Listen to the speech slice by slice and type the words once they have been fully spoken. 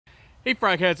Hey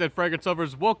fragheads and fragrance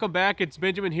lovers, welcome back. It's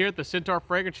Benjamin here at the Scentaur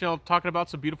Fragrance Channel talking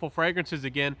about some beautiful fragrances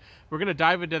again. We're going to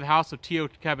dive into the house of Teo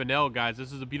Cabanel, guys.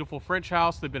 This is a beautiful French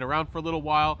house. They've been around for a little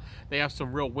while. They have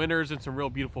some real winners and some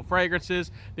real beautiful fragrances.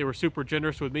 They were super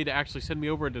generous with me to actually send me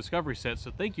over a discovery set,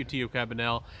 so thank you, Teo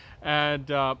Cabanel.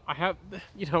 And I have,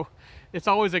 it's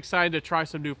always exciting to try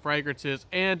some new fragrances,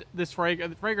 and this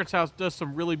fragrance house does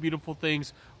some really beautiful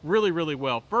things really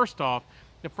well. First off,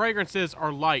 the fragrances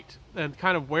are light and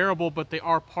kind of wearable, but they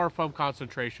are parfum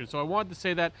concentration. So I wanted to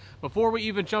say that before we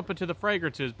even jump into the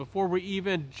fragrances, before we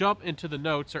even jump into the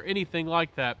notes or anything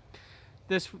like that.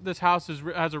 This house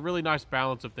has a really nice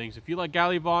balance of things. If you like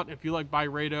Gallivant, if you like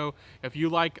Byredo, if you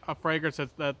like a fragrance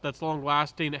that's long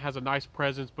lasting, it has a nice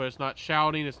presence, but it's not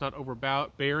shouting, it's not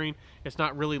overbearing, it's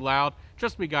not really loud.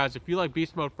 Trust me, guys, if you like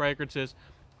beast mode fragrances,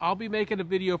 I'll be making a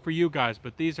video for you guys,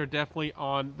 but these are definitely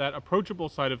on that approachable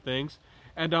side of things.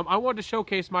 And I wanted to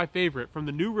showcase my favorite from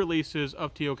the new releases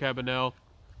of Teo Cabanel.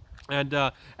 And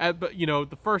but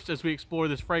the first, as we explore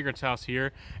this fragrance house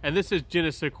here, and this is Je ne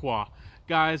sais quoi.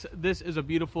 Guys, this is a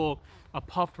beautiful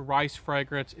puffed rice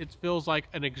fragrance. It feels like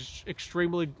an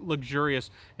extremely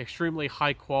luxurious, extremely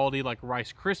high quality, like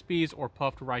Rice Krispies or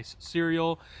puffed rice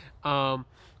cereal.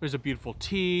 There's a beautiful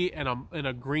tea and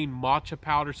a green matcha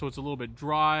powder, so it's a little bit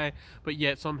dry, but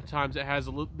yet sometimes it has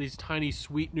these tiny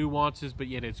sweet nuances, but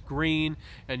yet it's green,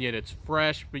 and yet it's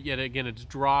fresh, but yet again it's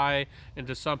dry, and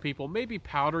to some people maybe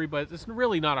powdery, but it's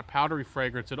really not a powdery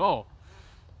fragrance at all.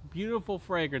 Beautiful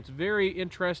fragrance, very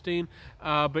interesting,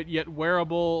 but yet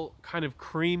wearable, kind of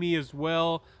creamy as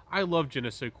well. I love Je ne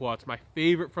sais quoi. It's my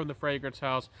favorite from the fragrance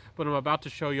house, but I'm about to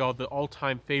show you all the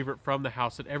all-time favorite from the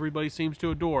house that everybody seems to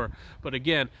adore. But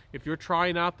again, if you're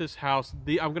trying out this house,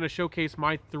 I'm going to showcase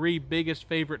my 3 biggest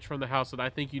favorites from the house that I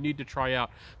think you need to try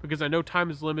out, because I know time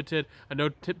is limited. I know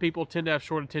people tend to have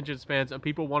short attention spans, and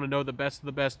people want to know the best of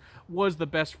the best. Was the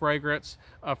best fragrance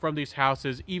from these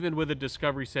houses, even with a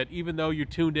discovery set, even though you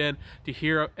tuned in to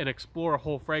hear and explore a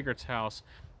whole fragrance house.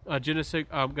 I'm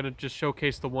going to just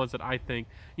showcase the ones that I think,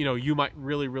 you might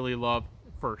really love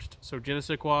first. So Je ne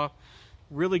sais quoi,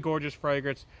 really gorgeous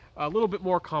fragrance, a little bit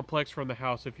more complex from the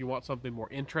house if you want something more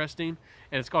interesting,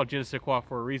 and it's called Je ne sais quoi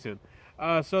for a reason.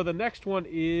 So the next one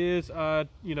is, it's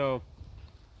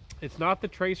not the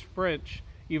Trace French,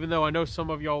 even though I know some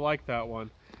of y'all like that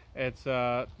one. It's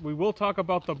we will talk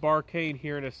about the barkhane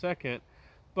here in a second,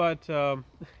 but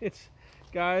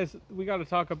guys, we got to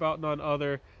talk about none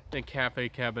other than Cafe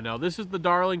Cabanel. This is the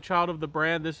darling child of the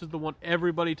brand. This is the one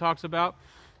everybody talks about.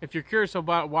 If you're curious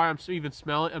about why I'm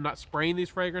I'm not spraying these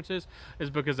fragrances, is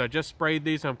because I just sprayed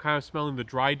these. I'm kind of smelling the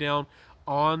dry down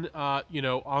on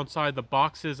onside the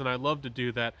boxes, and I love to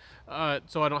do that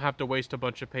so I don't have to waste a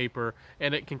bunch of paper,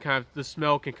 and it can the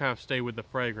smell can kind of stay with the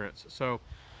fragrance. So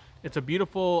it's a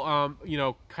beautiful,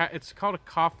 it's called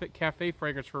a cafe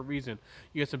fragrance for a reason.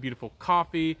 You get some beautiful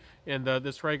coffee, and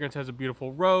this fragrance has a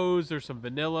beautiful rose. There's some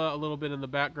vanilla a little bit in the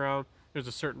background. There's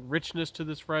a certain richness to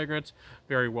this fragrance,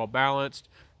 very well balanced,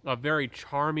 very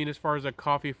charming as far as a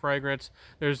coffee fragrance.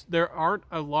 There aren't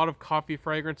a lot of coffee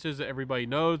fragrances that everybody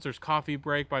knows. There's Coffee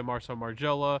Break by Marcel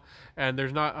Margiela, and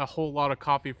there's not a whole lot of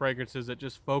coffee fragrances that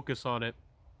just focus on it.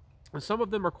 And some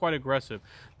of them are quite aggressive.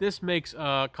 This makes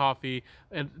coffee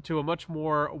into a much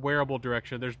more wearable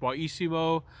direction. There's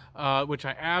Boissimo, which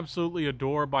I absolutely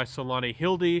adore, by Solane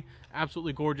Hildy.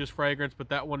 Absolutely gorgeous fragrance, but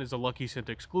that one is a Lucky Scent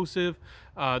exclusive.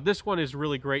 This one is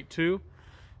really great too.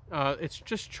 It's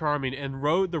just charming, and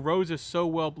the rose is so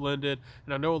well blended,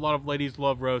 and I know a lot of ladies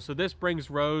love rose, so this brings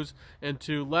rose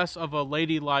into less of a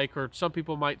ladylike, or some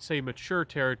people might say mature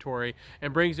territory,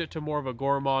 and brings it to more of a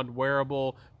gourmand,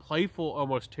 wearable, playful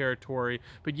almost territory,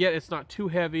 but yet it's not too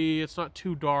heavy, it's not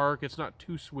too dark, it's not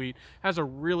too sweet. It has a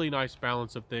really nice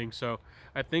balance of things. So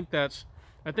I think that's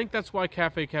why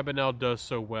Cafe Cabanel does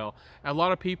so well. A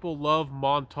lot of people love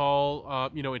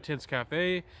Montal, Intense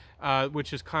Cafe,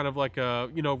 which is kind of like a,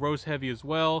 rose heavy as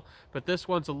well. But this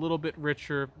one's a little bit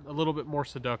richer, a little bit more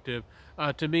seductive.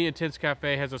 To me, Intense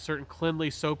Cafe has a certain cleanly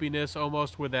soapiness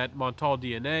almost with that Montal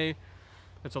DNA.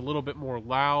 It's a little bit more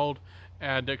loud,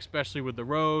 and especially with the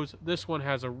rose, this one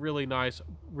has a really nice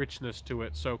richness to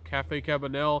it. So Cafe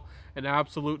Cabanel, an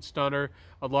absolute stunner.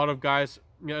 A lot of guys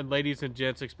and ladies and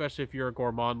gents, especially if you're a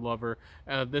gourmand lover,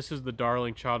 this is the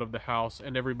darling child of the house,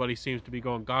 and everybody seems to be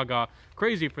going gaga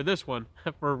crazy for this one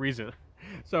for a reason.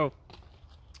 So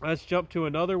let's jump to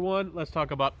another one. Let's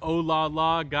talk about Oh La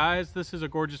La. Guys, this is a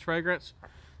gorgeous fragrance.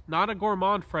 Not a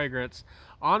gourmand fragrance.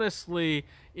 Honestly,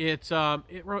 it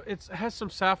has some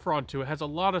saffron to it. It has a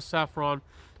lot of saffron.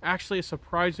 Actually, a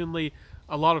surprisingly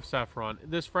a lot of saffron.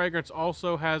 This fragrance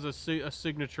also has a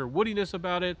signature woodiness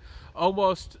about it,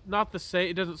 almost not the same.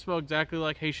 It doesn't smell exactly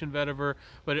like Haitian vetiver,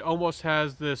 but it almost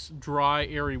has this dry,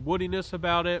 airy woodiness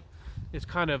about it. It's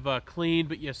kind of clean,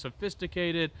 but yet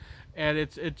sophisticated, and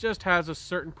it just has a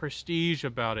certain prestige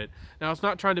about it. Now, it's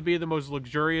not trying to be the most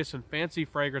luxurious and fancy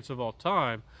fragrance of all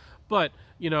time, but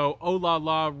you know, Oh La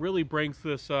La really brings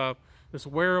this this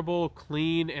wearable,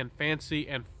 clean, and fancy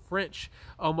and French,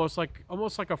 almost like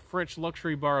a French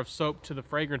luxury bar of soap to the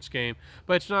fragrance game.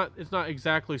 But it's not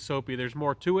exactly soapy. There's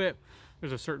more to it.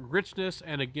 There's a certain richness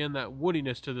and again that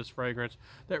woodiness to this fragrance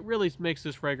that really makes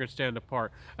this fragrance stand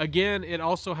apart. Again, it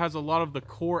also has a lot of the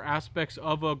core aspects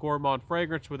of a gourmand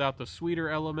fragrance without the sweeter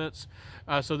elements.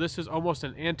 So this is almost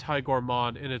an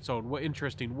anti-gourmand in its own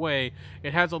interesting way.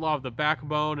 It has a lot of the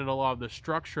backbone and a lot of the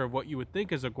structure of what you would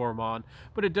think is a gourmand,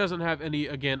 but it doesn't have any,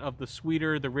 again, of the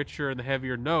sweeter, the richer, and the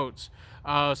heavier notes.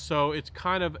 So it's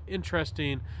kind of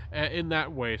interesting in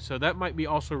that way. So that might be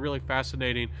also really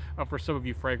fascinating for some of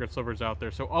you fragrance lovers out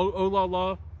there. So Oh La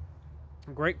La,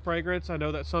 great fragrance. I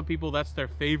know that some people, that's their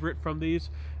favorite from these.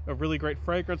 A really great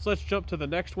fragrance. Let's jump to the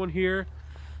next one here.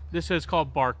 This is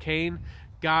called Barkhane.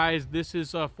 Guys, this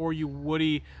is for you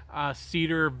woody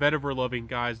cedar vetiver loving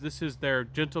guys. This is their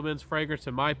gentleman's fragrance,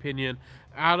 in my opinion,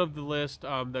 out of the list.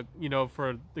 You know,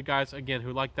 for the guys again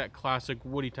who like that classic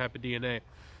woody type of DNA.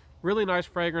 Really nice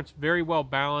fragrance, very well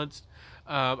balanced.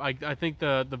 I think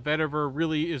the vetiver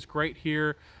really is great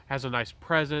here. Has a nice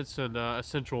presence and a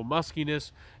sensual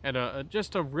muskiness and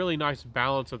just a really nice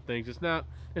balance of things.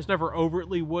 It's never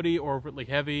overtly woody or overtly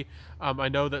heavy. I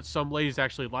know that some ladies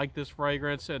actually like this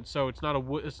fragrance, and so it's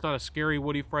not a scary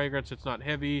woody fragrance. It's not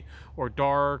heavy or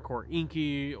dark or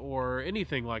inky or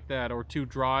anything like that, or too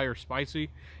dry or spicy.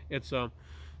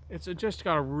 It's just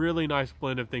got a really nice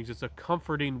blend of things. It's a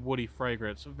comforting woody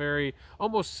fragrance, very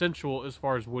almost sensual as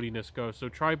far as woodiness goes. So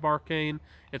try Barkhane.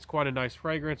 It's quite a nice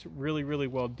fragrance, really, really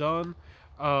well done.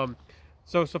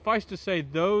 So suffice to say,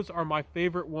 those are my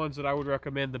favorite ones that I would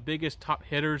recommend, the biggest top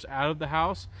hitters out of the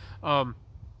house. You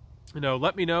know,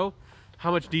 let me know how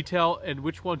much detail and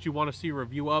which ones you want to see a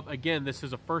review of. Again, this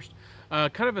is a first,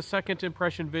 kind of a second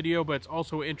impression video, but it's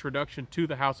also an introduction to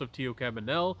the house of Teo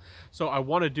Cabanel. So I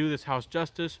want to do this house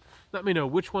justice. Let me know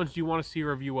which ones do you want to see a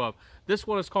review of. This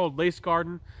one is called Lace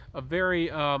Garden, a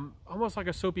very, almost like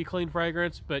a soapy clean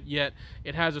fragrance, but yet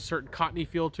it has a certain cottony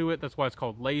feel to it. That's why it's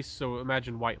called lace. So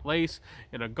imagine white lace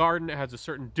in a garden. It has a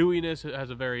certain dewiness.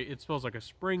 It smells like a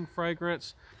spring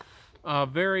fragrance.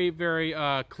 Very, very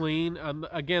clean.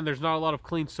 Again, there's not a lot of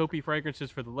clean soapy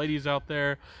fragrances for the ladies out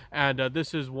there, and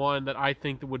this is one that I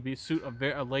think that would suit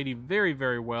a lady very,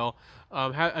 very well.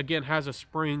 Again, has a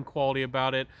spring quality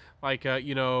about it, like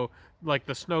you know, like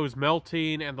the snow's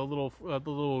melting and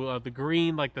the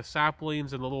green, like the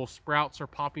saplings and the little sprouts are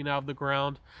popping out of the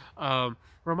ground.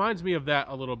 Reminds me of that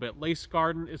a little bit. Lace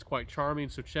Garden is quite charming,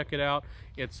 so check it out.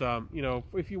 It's you know,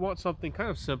 if you want something kind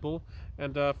of simple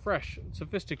and fresh,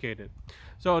 sophisticated.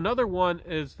 So another one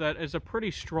is a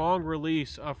pretty strong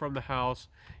release from the house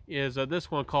is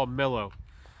this one called Mellow.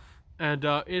 And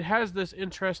it has this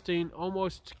interesting,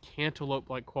 almost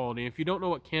cantaloupe-like quality. If you don't know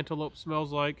what cantaloupe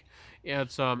smells like,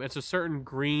 it's a certain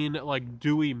green, like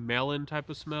dewy melon type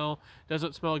of smell.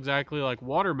 Doesn't smell exactly like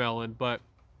watermelon, but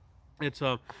it's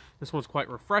this one's quite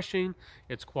refreshing.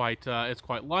 It's quite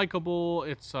likable.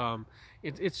 It's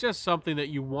just something that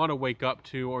you want to wake up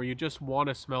to, or you just want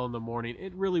to smell in the morning.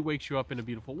 It really wakes you up in a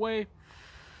beautiful way.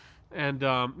 And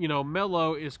you know,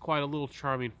 Mellow is quite a little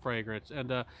charming fragrance,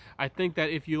 and I think that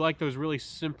if you like those really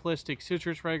simplistic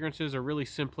citrus fragrances or really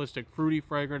simplistic fruity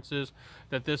fragrances,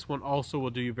 that this one also will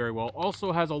do you very well.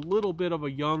 Also has a little bit of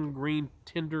a young green,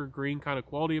 tender green kind of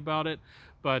quality about it,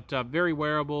 but very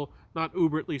wearable, not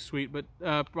uberly sweet, but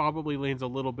probably leans a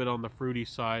little bit on the fruity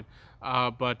side,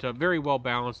 but very well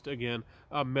balanced. Again,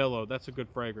 Mellow, that's a good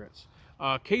fragrance.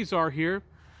 Kasar here.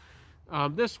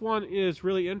 This one is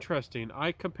really interesting.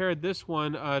 I compared this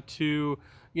one to,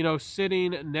 you know,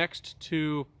 sitting next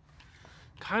to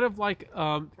kind of like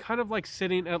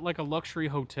sitting at like a luxury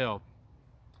hotel.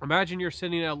 Imagine you're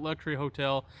sitting at a luxury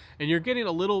hotel and you're getting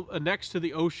a little next to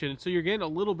the ocean, so you're getting a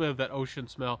little bit of that ocean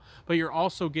smell, but you're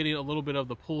also getting a little bit of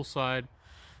the poolside.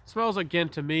 Smells again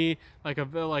to me like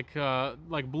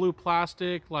blue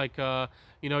plastic, like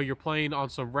you know, you're playing on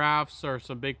some rafts or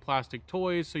some big plastic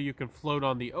toys so you can float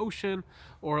on the ocean,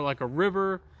 or like a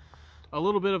river. A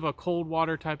little bit of a cold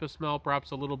water type of smell,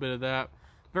 perhaps a little bit of that.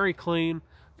 Very clean,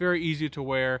 very easy to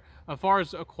wear. As far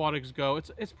as aquatics go,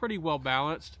 it's pretty well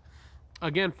balanced.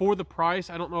 Again, for the price,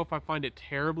 I don't know if I find it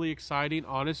terribly exciting,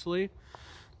 honestly,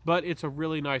 but it's a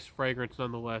really nice fragrance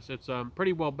nonetheless. It's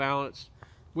pretty well balanced.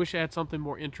 Wish it had something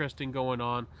more interesting going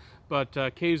on. But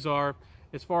Kasar,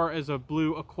 as far as a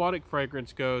blue aquatic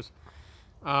fragrance goes,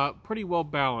 pretty well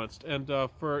balanced. And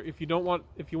for if you want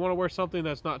to wear something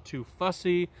that's not too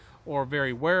fussy or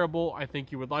very wearable, I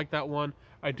think you would like that one.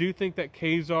 I do think that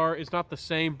Kasar is not the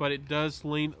same, but it does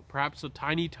lean perhaps a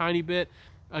tiny bit.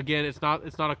 Again, it's not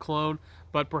a clone,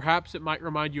 but perhaps it might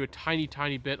remind you a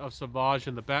tiny bit of Sauvage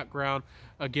in the background.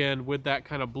 Again, with that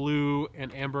kind of blue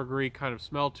and ambergris kind of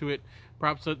smell to it.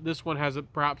 Perhaps this one has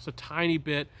perhaps a tiny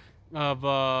bit of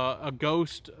a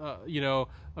ghost,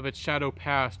 of its shadow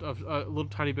past, of a little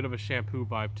tiny bit of a shampoo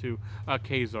vibe to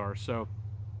Kasar. So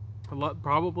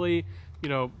probably,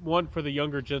 one for the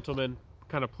younger gentleman,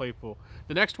 kind of playful.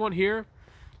 The next one here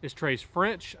is Sais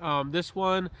French. This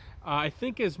one I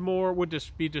think is more, would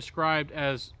just be described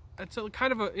as, it's a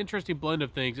kind of an interesting blend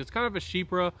of things. It's kind of a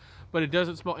chypre, but it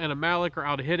doesn't smell animalic or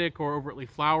aldehydic or overtly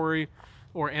flowery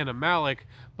or animalic,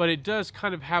 but it does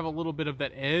kind of have a little bit of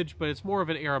that edge, but it's more of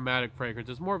an aromatic fragrance.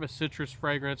 It's more of a citrus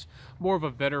fragrance, more of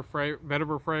a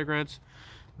vetiver fragrance.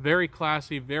 Very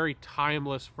classy, very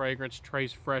timeless fragrance,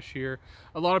 Sais Fresh here.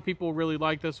 A lot of people really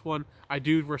like this one. I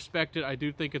do respect it. I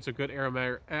do think it's a good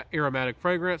aromatic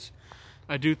fragrance.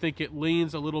 I do think it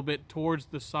leans a little bit towards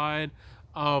the side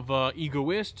of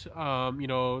Egoist,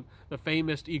 the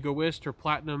famous Egoist or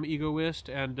Platinum Egoist,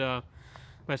 and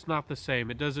but it's not the same.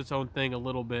 It does its own thing a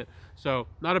little bit. So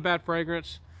not a bad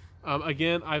fragrance.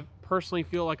 Again, I personally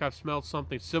feel like I've smelled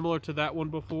something similar to that one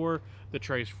before, the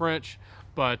Sais French,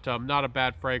 but not a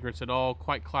bad fragrance at all.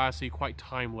 Quite classy, quite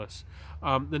timeless.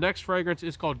 The next fragrance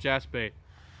is called Jaspe.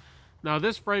 Now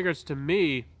this fragrance to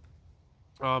me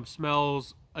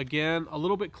smells, again, a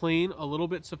little bit clean, a little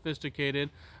bit sophisticated.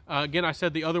 Again, I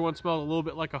said the other one smelled a little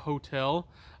bit like a hotel.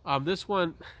 This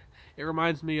one, it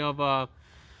reminds me of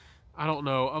I don't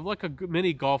know, of like a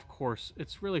mini golf course.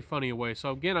 It's really funny a way.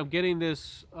 So again, I'm getting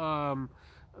this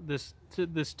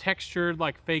this textured,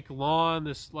 like fake lawn,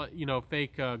 this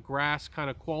fake grass kind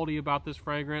of quality about this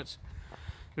fragrance.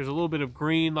 There's a little bit of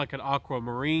green, like an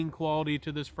aquamarine quality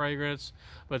to this fragrance,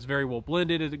 but it's very well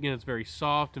blended. Again, it's very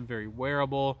soft and very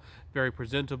wearable, very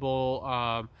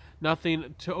presentable.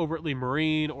 Nothing too overtly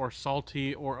marine or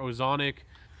salty or ozonic.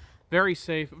 Very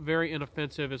safe, very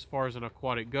inoffensive as far as an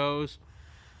aquatic goes.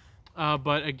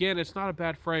 But again, it's not a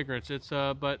bad fragrance. It's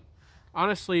but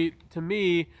honestly, to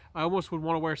me, I almost would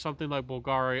want to wear something like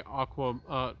Bulgari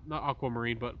not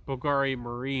aquamarine, but Bulgari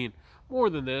Marine more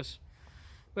than this.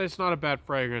 But it's not a bad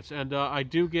fragrance, and I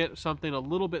do get something a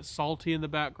little bit salty in the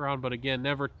background, but again,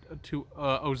 never too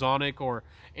ozonic or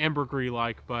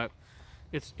ambergris-like. But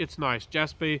it's nice.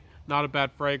 Jaspe, not a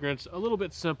bad fragrance. A little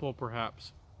bit simple,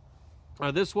 perhaps.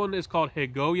 This one is called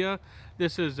Hegoya.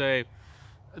 This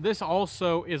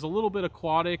also is a little bit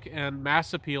aquatic and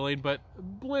mass appealing, but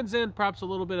blends in perhaps a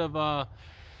little bit of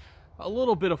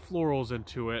florals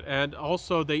into it. And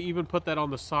also they even put that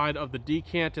on the side of the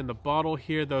decant in the bottle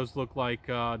here. Those look like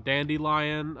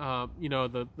dandelion.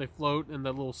 They float in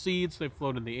the little seeds. They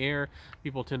float in the air.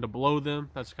 People tend to blow them.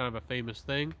 That's kind of a famous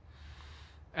thing.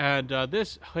 And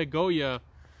this Hegoya,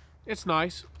 it's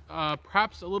nice.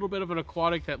 Perhaps a little bit of an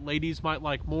aquatic that ladies might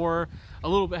like more. A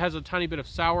little bit, has a tiny bit of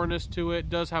sourness to it.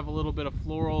 Does have a little bit of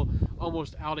floral,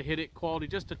 almost aldehydic quality,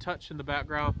 just a touch in the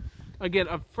background. Again,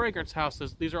 of fragrance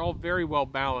houses, these are all very well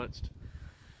balanced.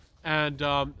 And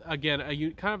again,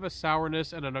 kind of a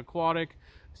sourness and an aquatic,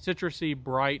 citrusy,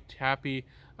 bright, happy.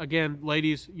 Again,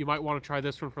 ladies, you might want to try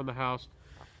this one from the house.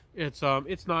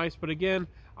 It's nice, but again,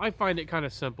 I find it kind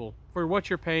of simple for what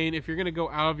you're paying. If you're going to go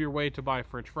out of your way to buy a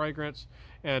French fragrance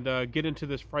and get into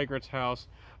this fragrance house,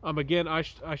 again, I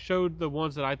showed the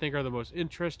ones that I think are the most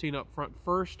interesting up front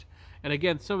first. And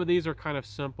again, some of these are kind of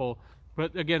simple,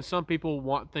 but again, some people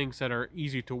want things that are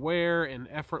easy to wear and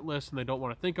effortless, and they don't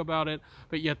want to think about it,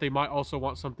 but yet they might also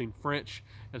want something French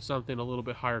and something a little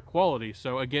bit higher quality.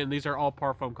 So again, these are all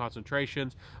parfum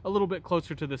concentrations, a little bit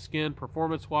closer to the skin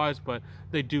performance-wise, but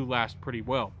they do last pretty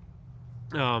well.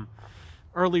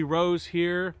 Early rose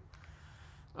here,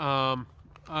 a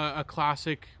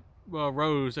classic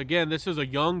rose. Again, this is a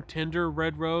young, tender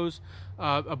red rose,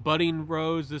 a budding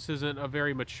rose. This isn't a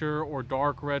very mature or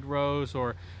dark red rose,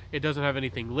 or it doesn't have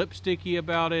anything lipsticky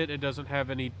about it. It doesn't have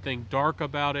anything dark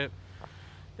about it.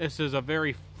 This is a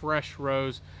very fresh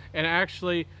rose, and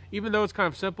actually, even though it's kind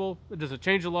of simple, it doesn't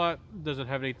change a lot. It doesn't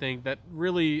have anything that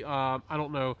really, I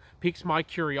don't know, piques my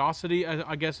curiosity,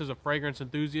 I guess, as a fragrance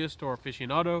enthusiast or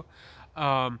aficionado.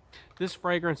 This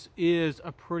fragrance is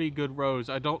a pretty good rose.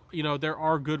 There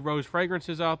are good rose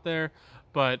fragrances out there,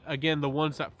 But again, the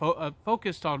ones that have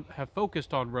focused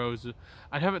on rose,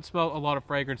 I haven't smelled a lot of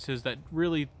fragrances that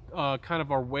really kind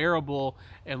of are wearable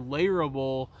and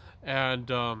layerable,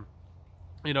 and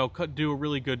you know, could do a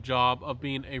really good job of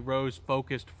being a rose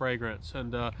focused fragrance.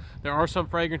 And there are some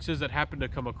fragrances that happen to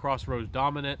come across rose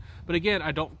dominant, but again,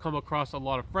 I don't come across a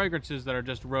lot of fragrances that are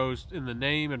just rose in the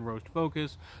name and rose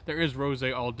focus. There is Rose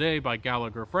All Day by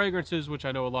Gallagher Fragrances, which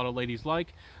I know a lot of ladies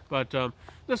like, but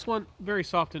this one, very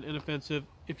soft and inoffensive.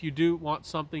 If you do want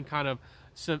something kind of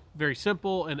very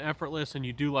simple and effortless, and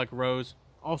you do like rose,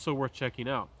 also worth checking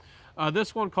out.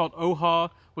 This one called Oha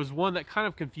was one that kind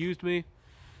of confused me.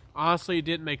 Honestly, it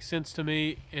didn't make sense to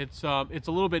me. It's a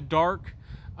little bit dark.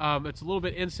 It's a little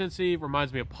bit incensey.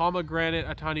 Reminds me of pomegranate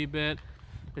a tiny bit.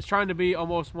 It's trying to be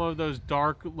almost one of those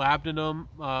dark labdanum,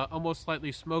 almost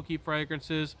slightly smoky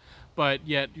fragrances, but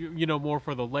yet, you know, more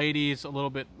for the ladies. A little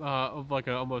bit of like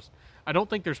a almost. I don't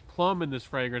think there's plum in this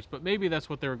fragrance, but maybe that's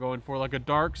what they were going for, like a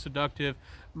dark, seductive,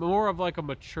 more of like a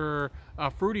mature,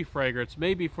 fruity fragrance,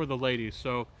 maybe for the ladies.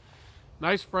 So,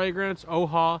 nice fragrance,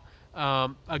 Oha.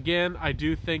 Again, I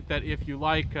do think that if you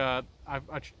like,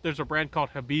 there's a brand called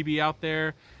Habibi out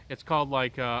there. It's called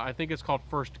like, I think it's called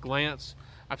First Glance.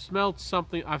 I've smelled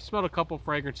a couple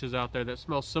fragrances out there that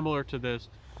smell similar to this.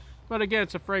 But again,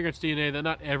 it's a fragrance DNA that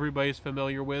not everybody's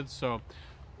familiar with, so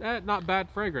not bad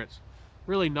fragrance.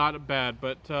 Really not bad,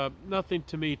 but nothing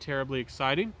to me terribly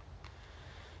exciting.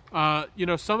 You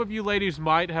know, some of you ladies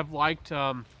might have liked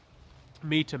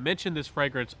me to mention this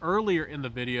fragrance earlier in the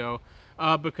video,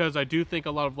 because I do think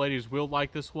a lot of ladies will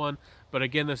like this one. But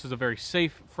again, this is a very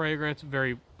safe fragrance,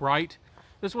 very bright.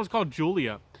 This one's called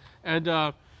Julia, and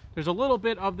there's a little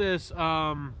bit of this,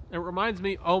 it reminds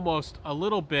me almost a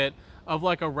little bit of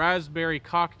like a raspberry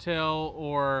cocktail,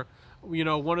 or you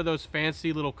know, one of those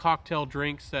fancy little cocktail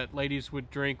drinks that ladies would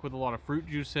drink with a lot of fruit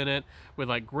juice in it, with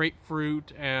like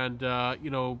grapefruit and you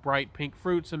know, bright pink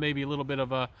fruits, and maybe a little bit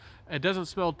of a, it doesn't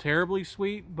smell terribly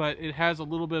sweet, but it has a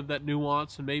little bit of that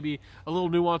nuance, and maybe a little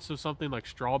nuance of something like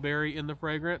strawberry in the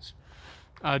fragrance.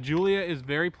 Julia is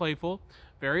very playful,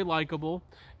 very likable,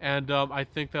 and I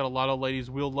think that a lot of ladies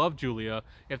will love Julia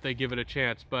if they give it a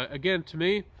chance. But again, to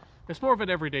me, it's more of an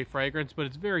everyday fragrance, but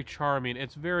it's very charming.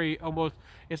 It's very almost,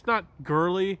 it's not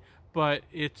girly, but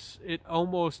it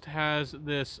almost has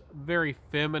this very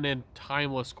feminine,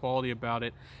 timeless quality about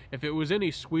it. If it was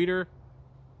any sweeter,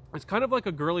 it's kind of like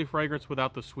a girly fragrance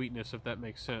without the sweetness, if that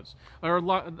makes sense. Or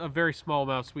a very small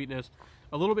amount of sweetness.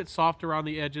 A little bit soft around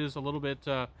the edges, a little bit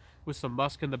with some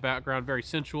musk in the background, very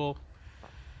sensual.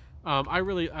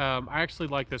 I actually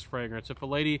like this fragrance. If a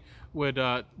lady would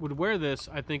wear this,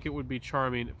 I think it would be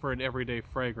charming for an everyday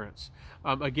fragrance.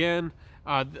 Again,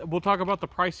 we'll talk about the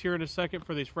price here in a second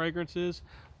for these fragrances,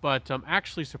 but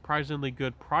actually surprisingly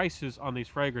good prices on these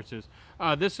fragrances.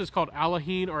 This is called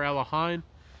alahine or alahine.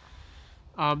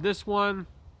 This one,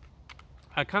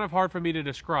 kind of hard for me to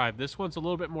describe. This one's a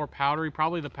little bit more powdery,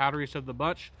 probably the powderiest of the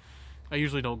bunch. I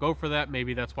usually don't go for that.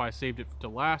 Maybe that's why I saved it to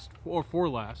last, or for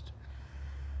last.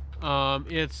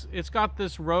 It's got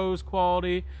this rose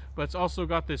quality, but it's also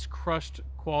got this crushed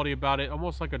quality about it,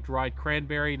 almost like a dried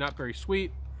cranberry, not very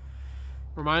sweet.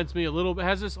 Reminds me a little bit,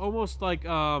 has this almost like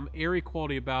airy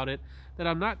quality about it that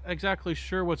I'm not exactly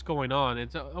sure what's going on.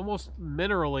 It's almost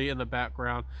minerally in the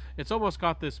background. It's almost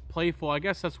got this playful, I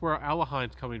guess that's where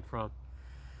alahine's coming from.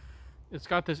 It's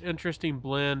got this interesting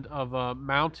blend of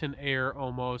mountain air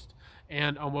almost,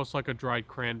 and almost like a dried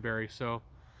cranberry. So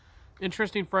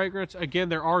interesting fragrance. Again,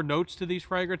 there are notes to these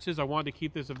fragrances. I wanted to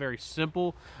keep this a very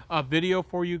simple video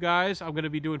for you guys. I'm going to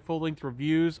be doing full-length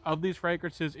reviews of these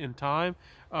fragrances in time.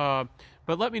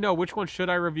 But let me know, which ones should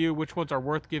I review, which ones are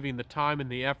worth giving the time and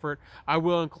the effort. I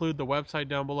will include the website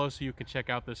down below so you can check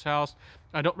out this house.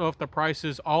 I don't know if the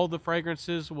prices, all the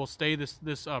fragrances will stay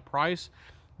this price,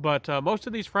 but most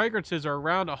of these fragrances are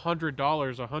around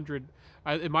 $100,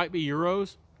 it might be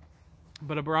euros,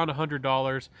 but around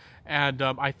 $100, and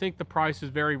I think the price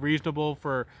is very reasonable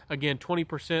for, again,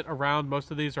 20% around. Most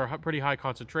of these are pretty high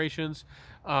concentrations,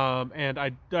 and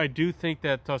I do think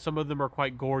that some of them are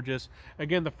quite gorgeous.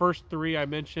 Again, the first three I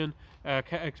mentioned,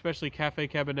 especially Café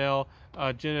Cabanel,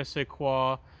 Je ne sais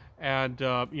quoi, and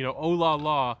you know, Oh La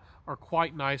La, are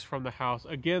quite nice from the house.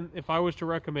 Again, if I was to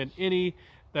recommend any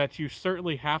that you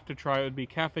certainly have to try, it would be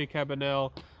Café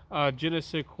Cabanel, Je ne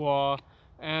sais quoi,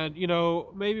 and you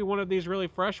know, maybe one of these really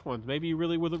fresh ones. Maybe you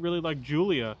really would really like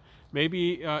Julia.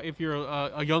 Maybe if you're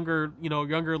a younger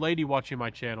lady watching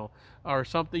my channel, or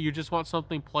something, you just want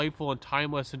something playful and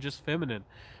timeless and just feminine.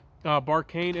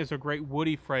 Barkhane is a great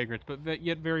woody fragrance, but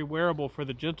yet very wearable for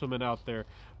the gentleman out there.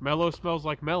 Mellow, smells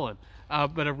like melon,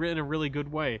 but in a really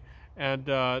good way. And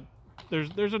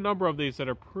there's a number of these that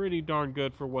are pretty darn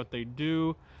good for what they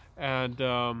do. And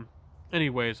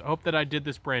anyways, I hope that I did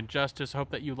this brand justice. I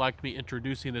hope that you liked me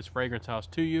introducing this fragrance house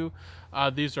to you.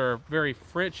 These are very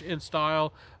French in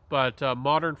style, but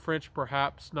modern French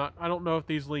perhaps not. I don't know if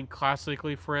these lean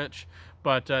classically French,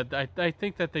 but I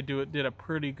think that they did a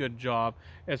pretty good job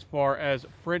as far as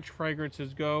French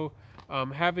fragrances go,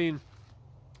 having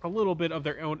a little bit of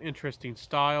their own interesting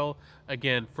style.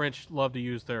 Again, French love to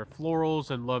use their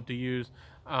florals and love to use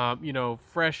you know,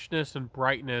 freshness and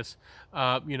brightness,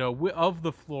 you know, of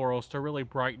the florals to really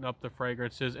brighten up the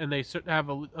fragrances. And they have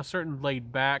a certain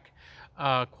laid back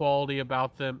quality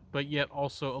about them, but yet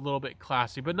also a little bit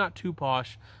classy, but not too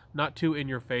posh, not too in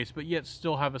your face, but yet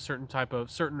still have a certain type of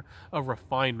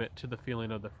refinement to the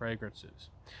feeling of the fragrances.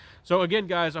 So again,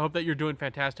 guys, I hope that you're doing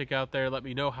fantastic out there. Let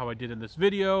me know how I did in this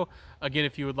video. Again,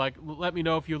 if you would like, let me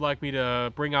know if you'd like me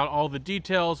to bring out all the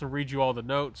details and read you all the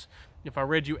notes. If I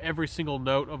read you every single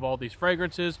note of all these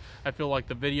fragrances, I feel like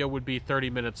the video would be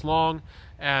 30 minutes long,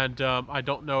 and I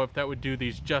don't know if that would do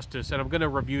these justice, and I'm going to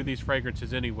review these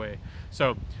fragrances anyway.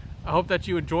 So I hope that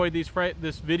you enjoyed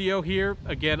this video here.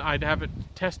 Again, I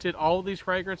haven't tested all of these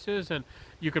fragrances, and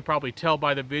you could probably tell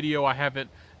by the video I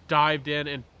haven't dived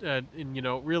in and you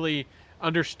know, really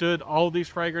understood all of these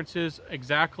fragrances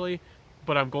exactly,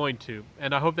 but I'm going to.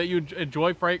 And I hope that you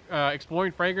enjoy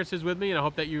exploring fragrances with me, and I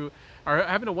hope that you are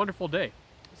having a wonderful day.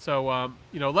 So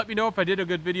you know, let me know if I did a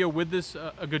good video with this,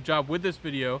 a good job with this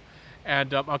video,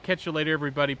 and I'll catch you later,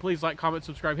 everybody. Please like, comment,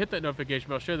 subscribe, hit that notification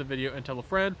bell, share the video, and tell a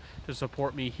friend to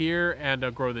support me here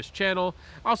and grow this channel.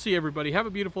 I'll see you, everybody. Have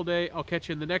a beautiful day. I'll catch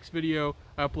you in the next video.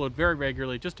 I upload very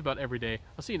regularly, just about every day.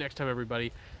 I'll see you next time,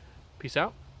 everybody. Peace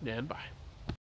out and bye.